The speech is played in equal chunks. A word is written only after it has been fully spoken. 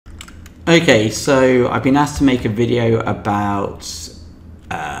Okay, so I've been asked to make a video about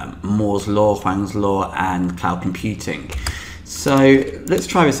Moore's law, Huang's law, and cloud computing. So let's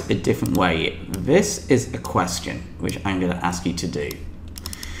try this a different way. This is a question which I'm going to ask you to do.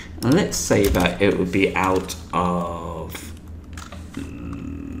 And let's say that it would be out of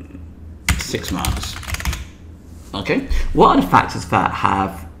 6 marks. Okay, what are the factors that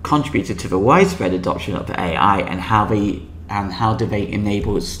have contributed to the widespread adoption of AI, and how do they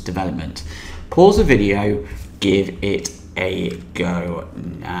enable its development? Pause the video, give it a go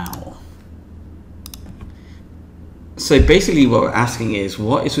now. So basically what we're asking is,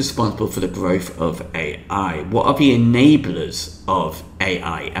 what is responsible for the growth of AI? What are the enablers of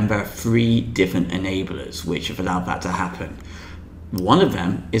AI? And there are 3 different enablers which have allowed that to happen. One of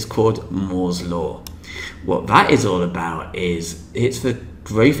them is called Moore's law. What that is all about is it's the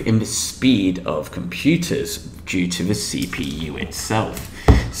growth in the speed of computers due to the CPU itself.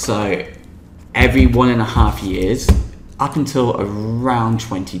 So every 1.5 years, up until around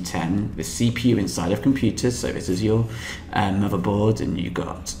 2010, the CPU inside of computers, so this is your motherboard, and you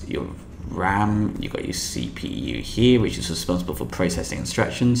got your RAM, you got your CPU here, which is responsible for processing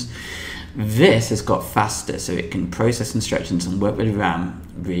instructions. This has got faster, so it can process instructions and work with RAM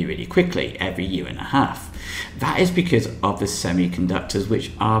really quickly every 1.5 years. That is because of the semiconductors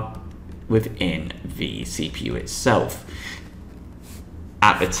which are within the CPU itself.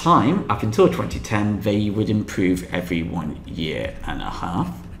 At the time, up until 2010, they would improve every 1.5 years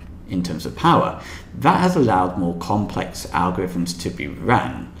in terms of power. That has allowed more complex algorithms to be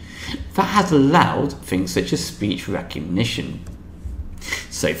run. That has allowed things such as speech recognition.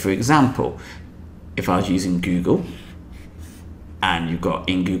 So for example, if I was using Google, and you've got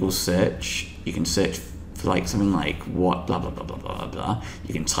in Google search, you can search for like something like what blah blah blah blah blah blah.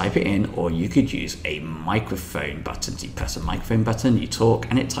 You can type it in, or you could use a microphone button. So you press a microphone button, you talk,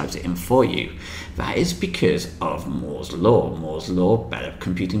 and it types it in for you. That is because of Moore's law. Moore's law, better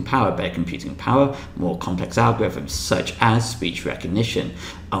computing power, more complex algorithms such as speech recognition.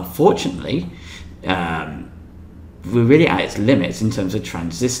 Unfortunately, we're really at its limits in terms of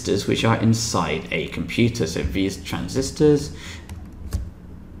transistors which are inside a computer. So these transistors,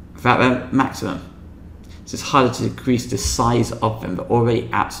 that are maximum. So it's harder to decrease the size of them. They're already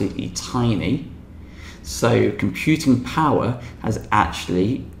absolutely tiny. So computing power has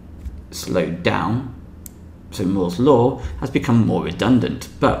actually slowed down. So Moore's law has become more redundant,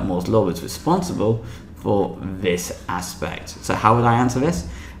 but Moore's law was responsible for this aspect. So how would I answer this?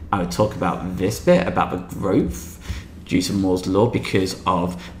 I would talk about this bit, about the growth due to Moore's law because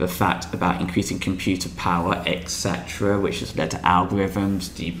of the fact about increasing computer power, etc., which has led to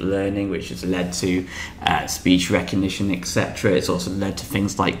algorithms, deep learning, which has led to speech recognition, etc. It's also led to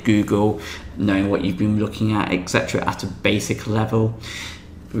things like Google knowing what you've been looking at, etc., at a basic level.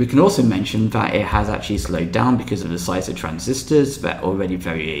 We can also mention that it has actually slowed down because of the size of transistors. They're already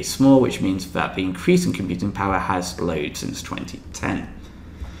very small, which means that the increase in computing power has slowed since 2010.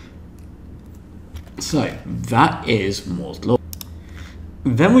 So that is Moore's law.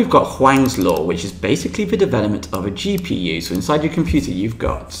 Then we've got Huang's law, which is basically the development of a GPU. So inside your computer, you've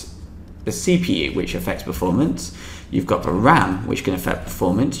got the CPU, which affects performance. You've got the RAM, which can affect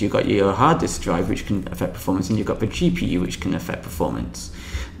performance. You've got your hard disk drive, which can affect performance. And you've got the GPU, which can affect performance.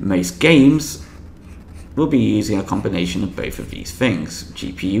 Most games will be using a combination of both of these things.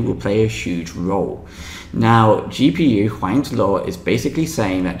 GPU will play a huge role. Now, Huang's law is basically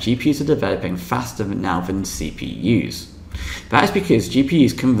saying that GPUs are developing faster now than CPUs. That is because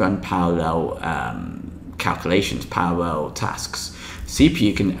GPUs can run parallel calculations, parallel tasks.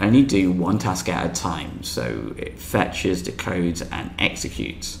 CPU can only do one task at a time, so it fetches, decodes, and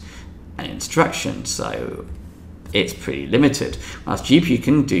executes an instruction, so it's pretty limited. Whilst GPU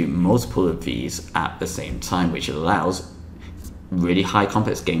can do multiple of these at the same time, which allows really high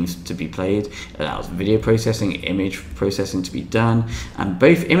complex games to be played, it allows video processing, image processing to be done, and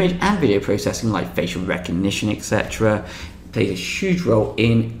both image and video processing like facial recognition, etc., plays a huge role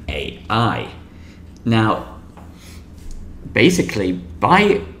in AI. Now, basically,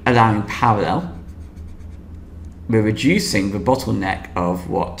 by allowing parallel, we're reducing the bottleneck of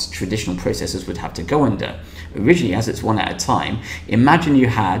what traditional processors would have to go under. Originally, as it's one at a time, imagine you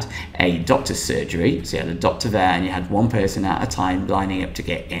had a doctor's surgery, so you had a doctor there and you had one person at a time lining up to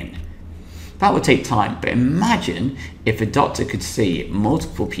get in. That would take time, but imagine if the doctor could see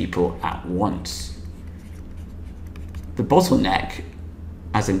multiple people at once. The bottleneck,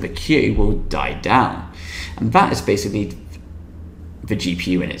 as in the queue, will die down. And that is basically the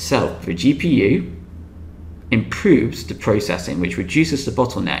GPU in itself. The GPU improves the processing, which reduces the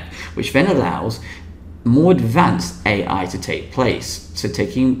bottleneck, which then allows more advanced AI to take place, so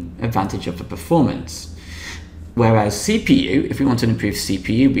taking advantage of the performance. Whereas CPU, if we want to improve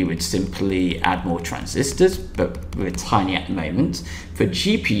CPU, we would simply add more transistors, but we're tiny at the moment. For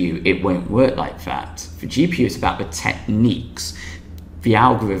GPU, it won't work like that. For GPU, it's about the techniques, the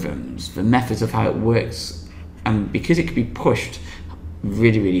algorithms, the methods of how it works. And because it can be pushed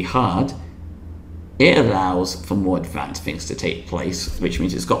really, really hard, it allows for more advanced things to take place, which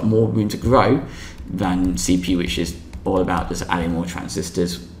means it's got more room to grow than CPU, which is all about just adding more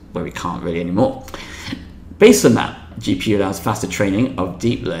transistors where we can't really anymore. Based on that, GPU allows faster training of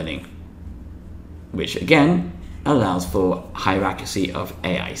deep learning, which again allows for higher accuracy of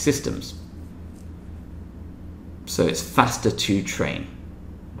AI systems. So it's faster to train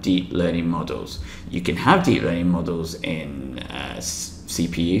deep learning models. You can have deep learning models in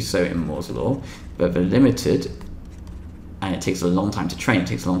CPU, so in Moore's law, but they're limited and it takes a long time to train. It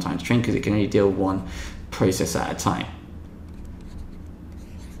takes a long time to train because it can only deal with one process at a time.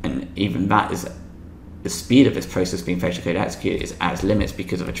 And even that is the speed of this process being facial code executed is at its limits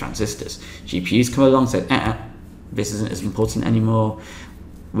because of the transistors. GPUs come along and said, this isn't as important anymore.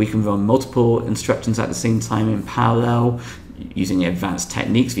 We can run multiple instructions at the same time in parallel using the advanced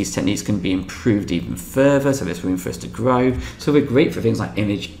techniques. These techniques can be improved even further, so there's room for us to grow. So we're great for things like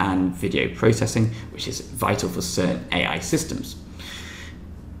image and video processing, which is vital for certain AI systems.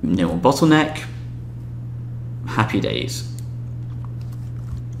 No more bottleneck, happy days.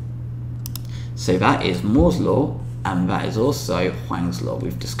 So that is Moore's law, and that is also Huang's law.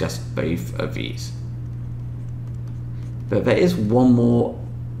 We've discussed both of these. But there is one more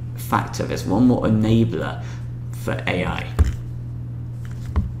factor, there's one more enabler for AI.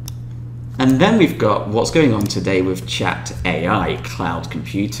 And then we've got what's going on today with Chat AI, cloud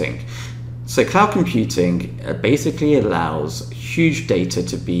computing. So cloud computing basically allows huge data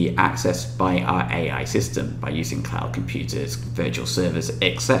to be accessed by our AI system by using cloud computers, virtual servers,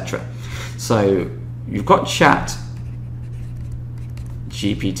 etc. So you've got Chat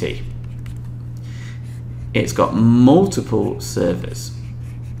GPT. It's got multiple servers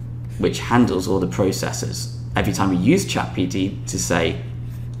which handles all the processes. Every time we use ChatGPT to say,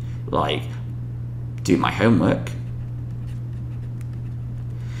 like, do my homework,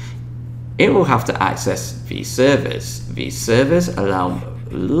 it will have to access these servers. These servers allow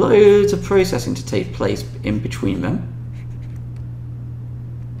loads of processing to take place in between them,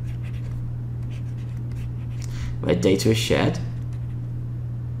 where data is shared,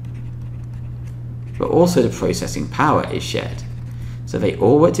 but also the processing power is shared. So they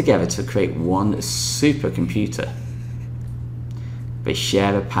all work together to create one supercomputer. They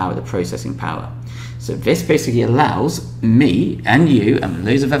share the power, the processing power. So this basically allows me and you and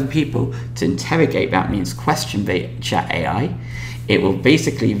loads of other people to interrogate, that means question the Chat AI. It will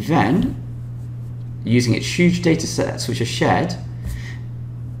basically then, using its huge data sets which are shared,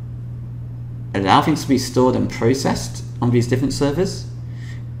 allow things to be stored and processed on these different servers,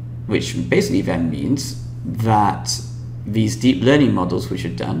 which basically then means that these deep learning models which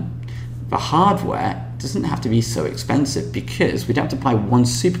are done, the hardware doesn't have to be so expensive because we don't have to buy one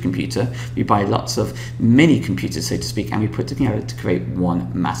supercomputer, we buy lots of mini computers, so to speak, and we put together to create one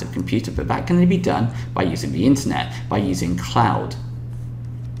massive computer. But that can only be done by using the internet, by using cloud.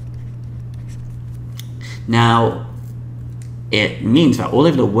 Now, it means that all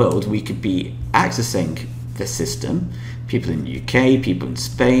over the world we could be accessing the system, people in the UK, people in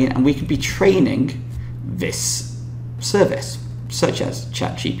Spain, and we could be training this service, such as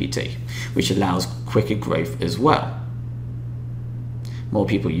ChatGPT, which allows quicker growth as well. More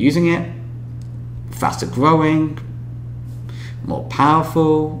people using it, faster growing, more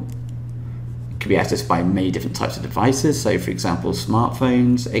powerful. It can be accessed by many different types of devices, so for example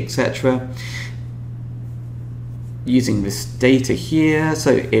smartphones, etc. Using this data here,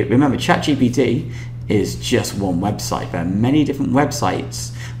 so remember ChatGPT is just one website. There are many different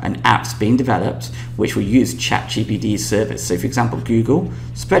websites and apps being developed which will use ChatGPT's service. So for example, Google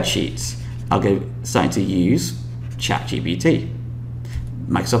Spreadsheets are starting to use ChatGPT.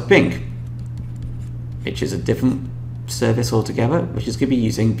 Microsoft Bing, which is a different service altogether, which is going to be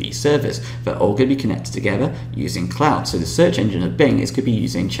using these servers. They're all going to be connected together using cloud. So the search engine of Bing is going to be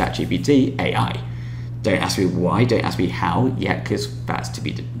using ChatGPT AI. Don't ask me why, don't ask me how yet, because that's to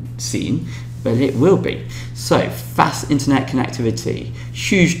be seen, but it will be. So fast internet connectivity,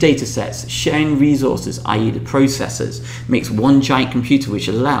 huge data sets, sharing resources, i.e. the processors, makes one giant computer which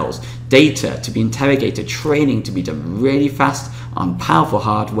allows data to be interrogated, training to be done really fast on powerful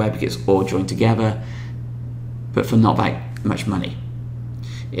hardware because it's all joined together, but for not that much money.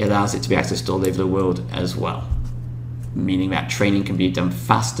 It allows it to be accessed all over the world as well, meaning that training can be done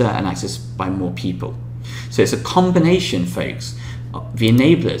faster and accessed by more people. So it's a combination, folks, of the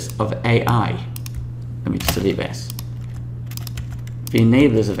enablers of AI. Let me just delete this. The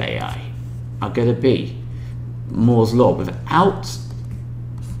enablers of AI are going to be Moore's law. Without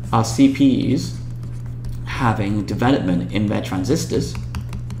our CPUs having development in their transistors,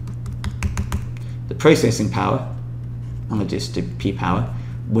 the processing power, I'm going to just do P power,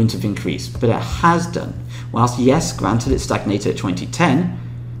 wouldn't have increased, but it has done. Whilst yes, granted, it stagnated at 2010,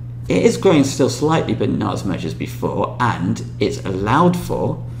 it is growing still slightly, but not as much as before, and it's allowed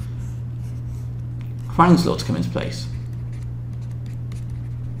for Huang's law to come into place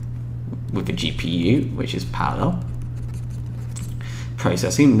with the GPU, which is parallel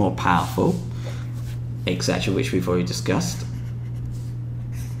processing, more powerful, etc., which we've already discussed.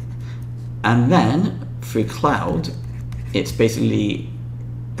 And then through cloud, it's basically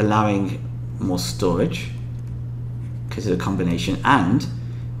allowing more storage because of the combination, and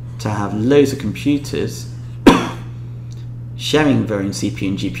to have loads of computers sharing their own CPU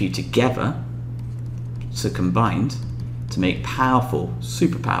and GPU together, so combined, to make powerful,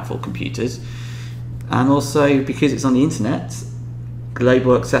 super powerful computers. And also, because it's on the internet,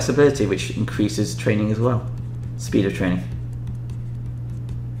 global accessibility, which increases training as well, speed of training.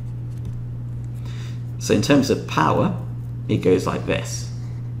 So in terms of power, it goes like this: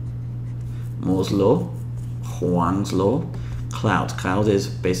 Moore's law, Huang's law, cloud. Cloud is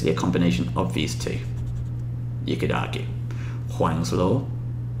basically a combination of these two, you could argue. Huang's law,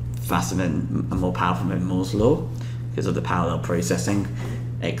 faster than and more powerful than Moore's law because of the parallel processing,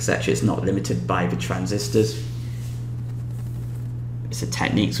 etc. It's not limited by the transistors. It's the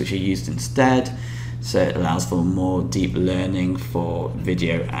techniques which are used instead, so it allows for more deep learning for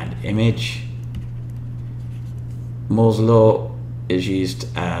video and image. Moore's law is used,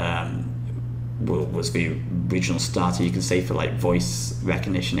 was the original starter, you can say, for like voice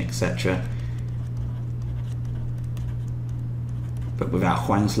recognition, etc. But without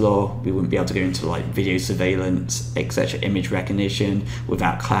Huang's law, we wouldn't be able to go into like video surveillance, etc., image recognition.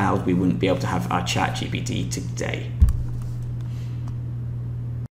 Without cloud, we wouldn't be able to have our ChatGPT today.